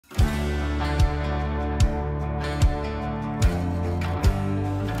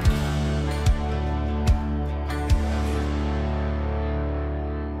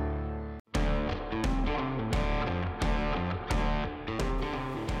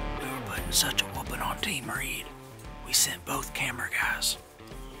putting such a whooping on Team Reid, we sent both camera guys.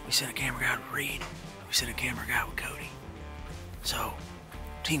 We sent a camera guy with Reid. We sent a camera guy with Cody. So,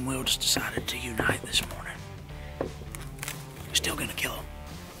 Team Will just decided to unite this morning. We're still gonna kill him.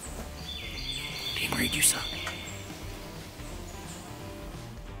 Team Reid, you suck.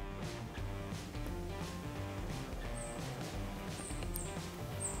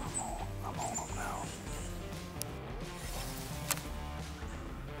 I'm on him now.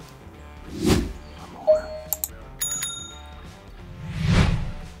 I'm on him.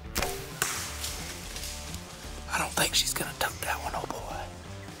 I don't think she's gonna tuck that one, oh boy.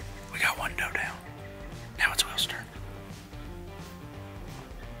 We got one doe down. Now it's Will's turn.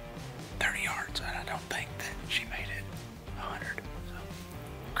 30 yards, and I don't think that she made it 100. So,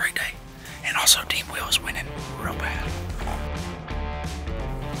 great day. And also, Team Will is winning real bad.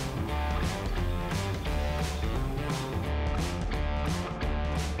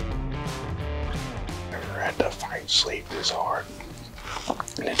 Never had to fight sleep this hard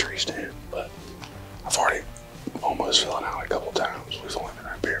in a tree stand, but I've already almost filling out a couple times. We've only been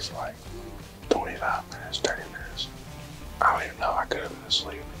up here for like 25 minutes, 30 minutes. I don't even know, I could have been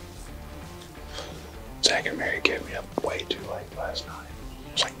asleep. Zach and Mary kept me up way too late last night.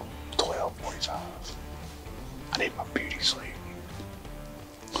 It was like 12:45. I need my beauty sleep.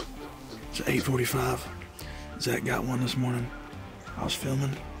 It's 8:45. Zach got one this morning. I was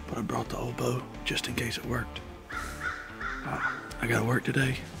filming, but I brought the old bow just in case it worked. I gotta work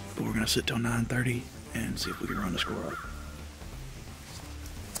today, but we're gonna sit till 9:30 and see if we can run the score up.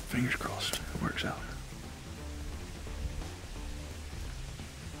 Fingers crossed, it works out.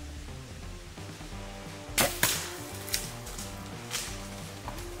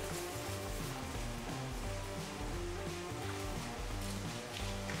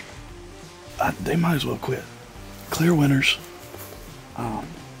 They might as well quit. Clear winners. 2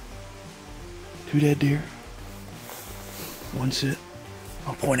 dead deer. 1 sit.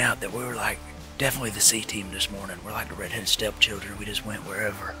 I'll point out that we were like definitely the C team this morning. We're like the redheaded stepchildren. We just went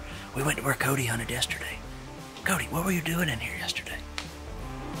wherever. We went to where Cody hunted yesterday. Cody, what were you doing in here yesterday?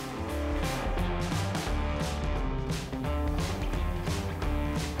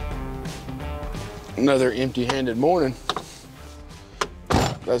 Another empty-handed morning.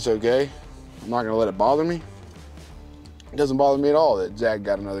 That's okay. I'm not gonna let it bother me. It doesn't bother me at all that Zach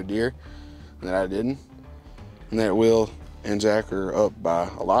got another deer and that I didn't. And that Will and Zach are up by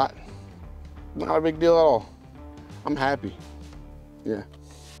a lot. Not a big deal at all. I'm happy. Yeah.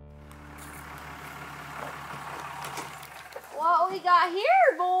 What we got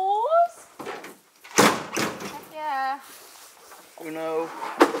here, boys? Heck yeah. Oh no.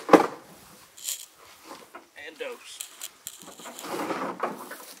 And dose.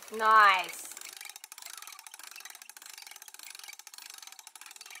 Nice.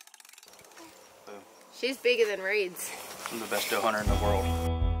 She's bigger than Reid's. I'm the best doe hunter in the world.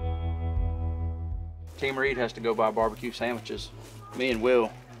 Team Reid has to go buy barbecue sandwiches. Me and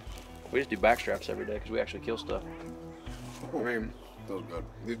Will, we just do backstraps every day because we actually kill stuff. I mean,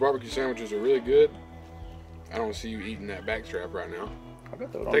 these barbecue sandwiches are really good. I don't see you eating that backstrap right now. I'll go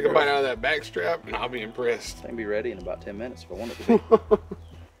throw it on. Take a bite out of that backstrap and I'll be impressed. I can be ready in about 10 minutes if I want it to be.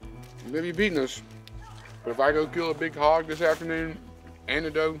 Maybe you've beaten us. But if I go kill a big hog this afternoon and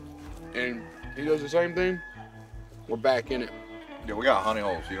a doe and he does the same thing, we're back in it. Yeah, we got honey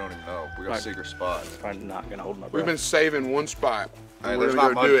holes. You don't even know. We got a secret spot. I'm not gonna hold my breath. We've been saving one spot. Hey, we're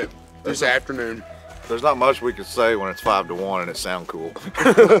gonna go do it this afternoon. There's not much we can say when it's 5 to 1 and it sound cool.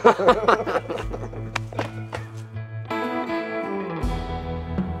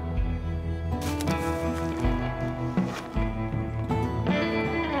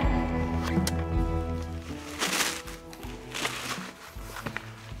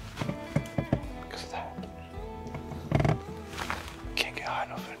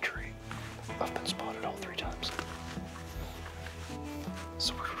 I've been spotted all 3 times.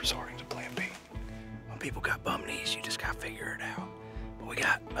 So we're resorting to plan B. When people got bum knees, you just gotta figure it out. But we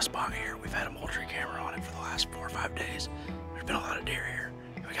got a spot here. We've had a multi camera on it for the last 4 or 5 days. There's been a lot of deer here.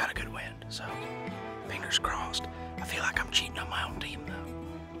 And we got a good wind, so fingers crossed. I feel like I'm cheating on my own team though.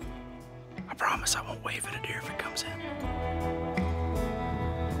 I promise I won't wave at a deer if it comes in.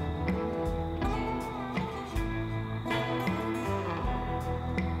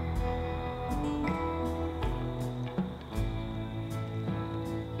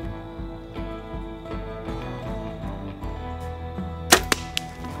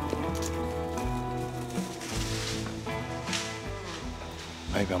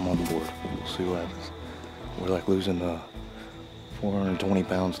 Maybe I'm on the board. We'll see what happens. We're like losing 420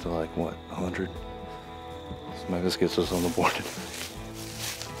 pounds to like, what, 100? So maybe this gets us on the board.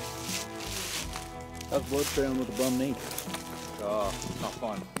 How's blood trailing with the bum knee? Not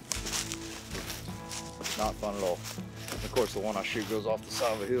fun. Not fun at all. Of course, the one I shoot goes off the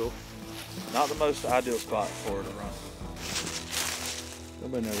side of a hill. Not the most ideal spot for her to run.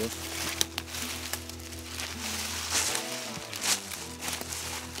 Nobody knows.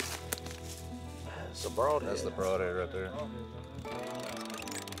 It's a broadhead. That's the broadhead right there.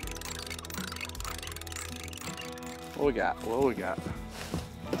 What we got? What we got?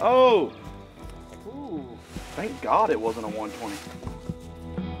 Oh! Ooh, thank God it wasn't a 120.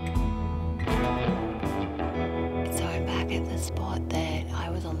 So I'm back at the spot that I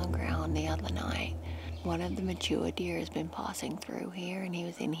was on the ground the other night. One of the mature deer has been passing through here, and he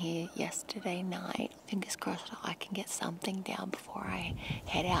was in here yesterday night. Fingers crossed I can get something down before I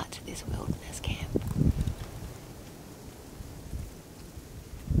head out to this wilderness camp.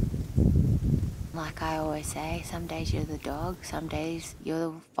 Like I always say, some days you're the dog, some days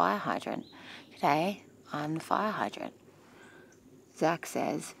you're the fire hydrant. Today, I'm the fire hydrant. Zach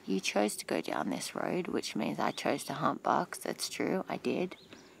says, you chose to go down this road, which means I chose to hunt bucks. That's true, I did.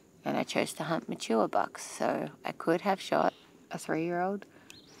 And I chose to hunt mature bucks. So I could have shot a 3-year-old,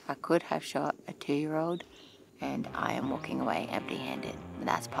 I could have shot a 2-year-old, and I am walking away empty-handed.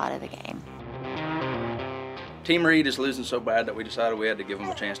 That's part of the game. Team Reid is losing so bad that we decided we had to give them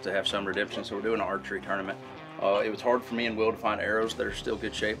a chance to have some redemption, so we're doing an archery tournament. It was hard for me and Will to find arrows that are still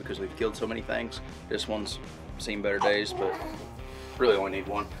good shape because we've killed so many things. This one's seen better days, but really only need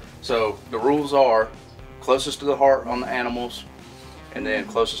one. So the rules are closest to the heart on the animals, and then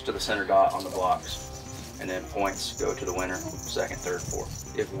closest to the center dot on the blocks. And then points go to the winner, second, third,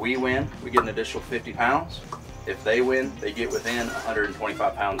 fourth. If we win, we get an additional 50 pounds. If they win, they get within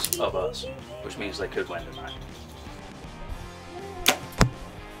 125 pounds of us, which means they could win tonight.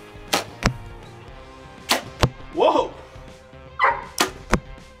 Whoa!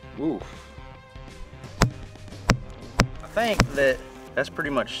 Ooh. I think that's pretty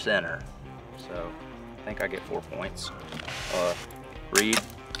much center. So I think I get 4 points. Reid,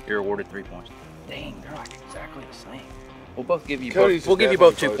 you're awarded 3 points. Dang, they're like exactly the same. We'll both give you both. We'll give you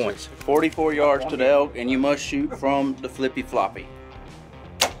both 2 points. 44 yards to the elk, and you must shoot from the flippy floppy.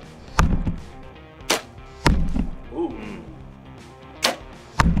 Ooh.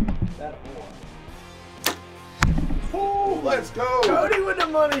 Ooh, let's go. Cody with the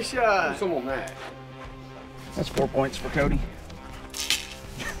money shot. Some on that. That's 4 points for Cody.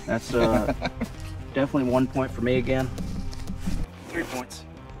 That's definitely 1 point for me again. 3 points.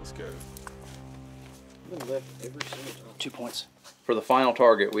 Let's go. 2 points. For the final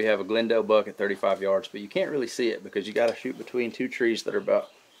target, we have a Glendale buck at 35 yards, but you can't really see it because you got to shoot between 2 trees that are about,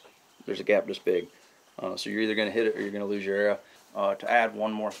 there's a gap this big. So you're either going to hit it or you're going to lose your arrow. To add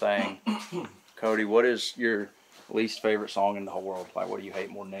one more thing, Cody, what is your least favorite song in the whole world? Like, what do you hate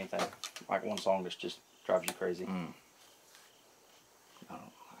more than anything? Like one song that just drives you crazy. I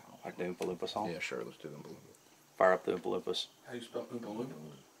don't like the Oompa Loompa song. Yeah, sure. Let's do the Oompa Loompa. Fire up the Oompa Loompas. How do you spell Oompa Loompa?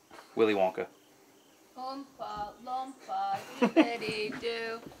 Willy Wonka. Oompa Loompa,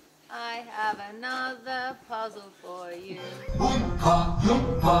 dippity-doo. I have another puzzle for you. Oompa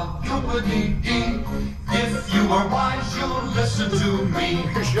Loompa, doopity-dee. If you are wise, you'll listen to me.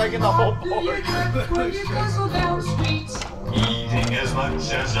 You're shaking the whole board. When you guzzle down sweets, eating as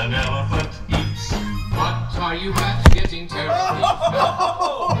much as an elephant eats. What are you at getting terribly fat?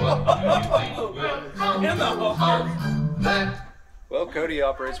 What do you think will come of that? Well, Cody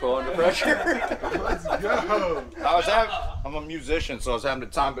operates well under pressure. Let's go. I'm a musician, so I was having to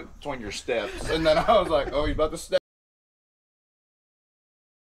time between your steps. And then I was like, oh, you about to step?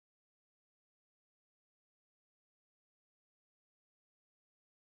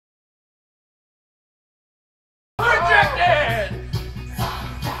 Rejected!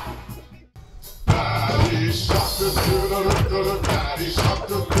 Daddy shot the daddy shot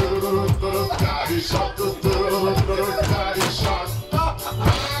the daddy shot the daddy shot.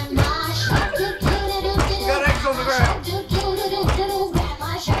 We got eggs on the ground.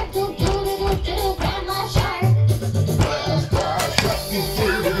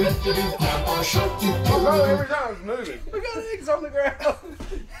 Oh, every time it's moving. We got eggs on the ground.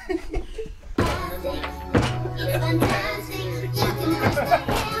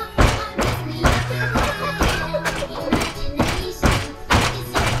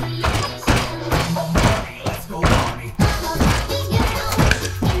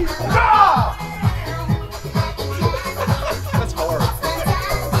 That's hard.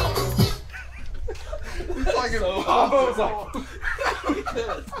 It's like an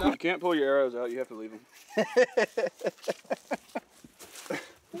You can't pull your arrows out, you have to leave them.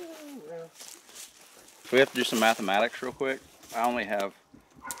 We have to do some mathematics real quick. I only have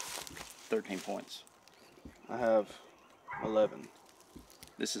 13 points. I have 11.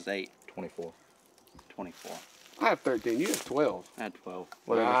 This is 8. 24. 24. I have 13. You have 12. I had 12.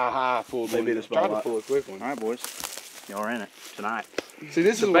 Ah, fool. They beat us by a Try to lot. pull a quick one. All right, boys. Y'all are in it tonight. See,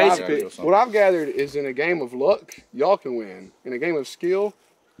 this is what basic. what I've gathered is in a game of luck, y'all can win. In a game of skill,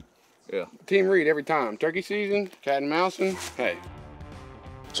 Yeah. Team Reid every time. Turkey season, cat and mousing, hey.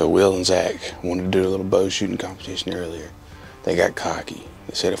 So Will and Zach wanted to do a little bow shooting competition earlier. They got cocky.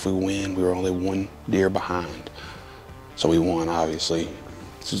 They said if we win, we were only 1 deer behind. So we won, obviously.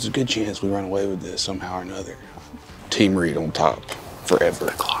 So there's a good chance we run away with this somehow or another. Team Reid on top forever.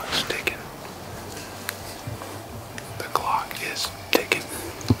 The clock's ticking. The clock is ticking.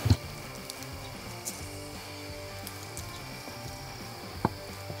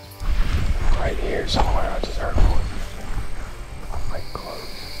 Right here somewhere, I just heard one. I'm like close.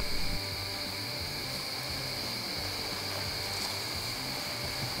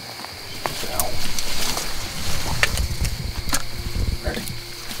 Ready?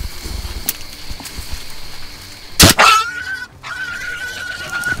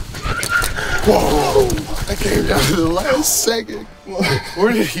 Whoa! I came down to the last second.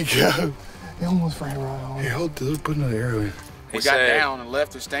 Where did he go? He almost ran right on. Here, let's put another arrow in. We got down and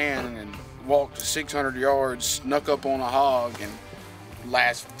left the stand and walked 600 yards, snuck up on a hog, and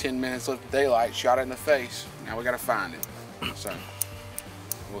last 10 minutes left of daylight, shot it in the face. Now we gotta find it. So,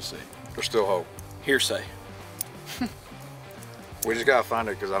 we'll see. There's still hope. Hearsay. We just gotta find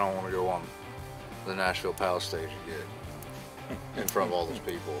it because I don't want to go on the Nashville Palace stage again in front of all those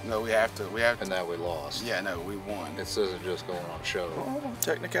people. No, we have to. And that we lost. Yeah, no, we won. This isn't just going on a show.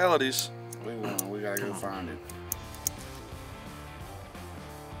 Technicalities. We won. We gotta go find it.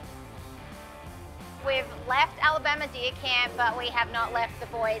 We've left Alabama Deer Camp, but we have not left the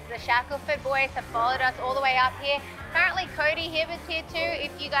boys. The Shackleford boys have followed us all the way up here. Apparently Cody Hibbert's here too. If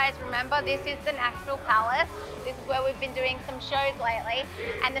you guys remember, this is the Nashville Palace. This is where we've been doing some shows lately.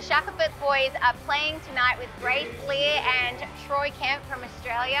 And the Shackleford boys are playing tonight with Grace Lear and Troy Kemp from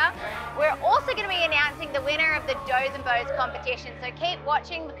Australia. We're also going to be announcing the winner of the Does and Bows competition. So keep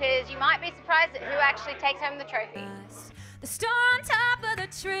watching because you might be surprised at who actually takes home the trophy. The star on top of the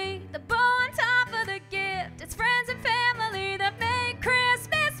tree, the bow on top of the gift. It's friends and family that make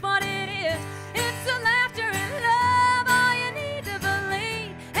Christmas what it is. It's the laughter and love, all you need to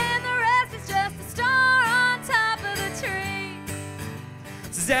believe. And the rest is just the star on top of the tree.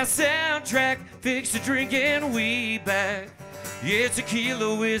 This is our soundtrack, fix the drink and we back. Yeah,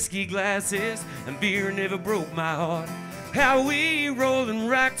 tequila, whiskey glasses, and beer never broke my heart. How we roll and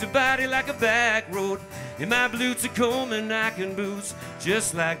rock to body like a back road. In my blue Tacoma knocking boots,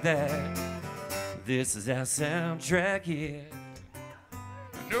 just like that. This is our soundtrack, yeah.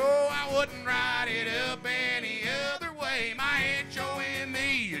 No, I wouldn't write it up any other way. My HOME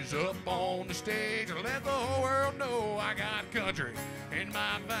is up on the stage to let the whole world know I got country in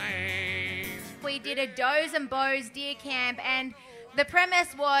my veins. We did a Does and Bows deer camp, and the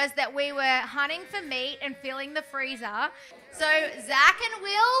premise was that we were hunting for meat and filling the freezer. So Zach and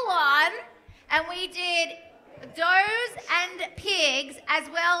Will won, and we did does and pigs as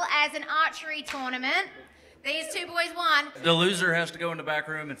well as an archery tournament. These two boys won. The loser has to go in the back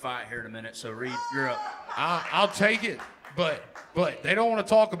room and fight here in a minute. So Reid, you're up. I'll take it, but they don't want to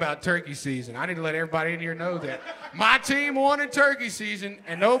talk about turkey season. I need to let everybody in here know that my team won in turkey season,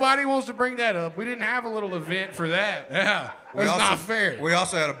 and nobody wants to bring that up. We didn't have a little event for that. Yeah, that's not fair. We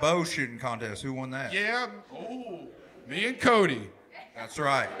also had a bow shooting contest. Who won that? Yeah, me and Cody. That's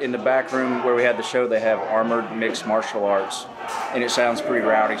right. In the back room where we had the show, they have armored mixed martial arts, and it sounds pretty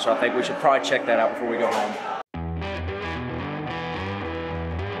rowdy, so I think we should probably check that out before we go home.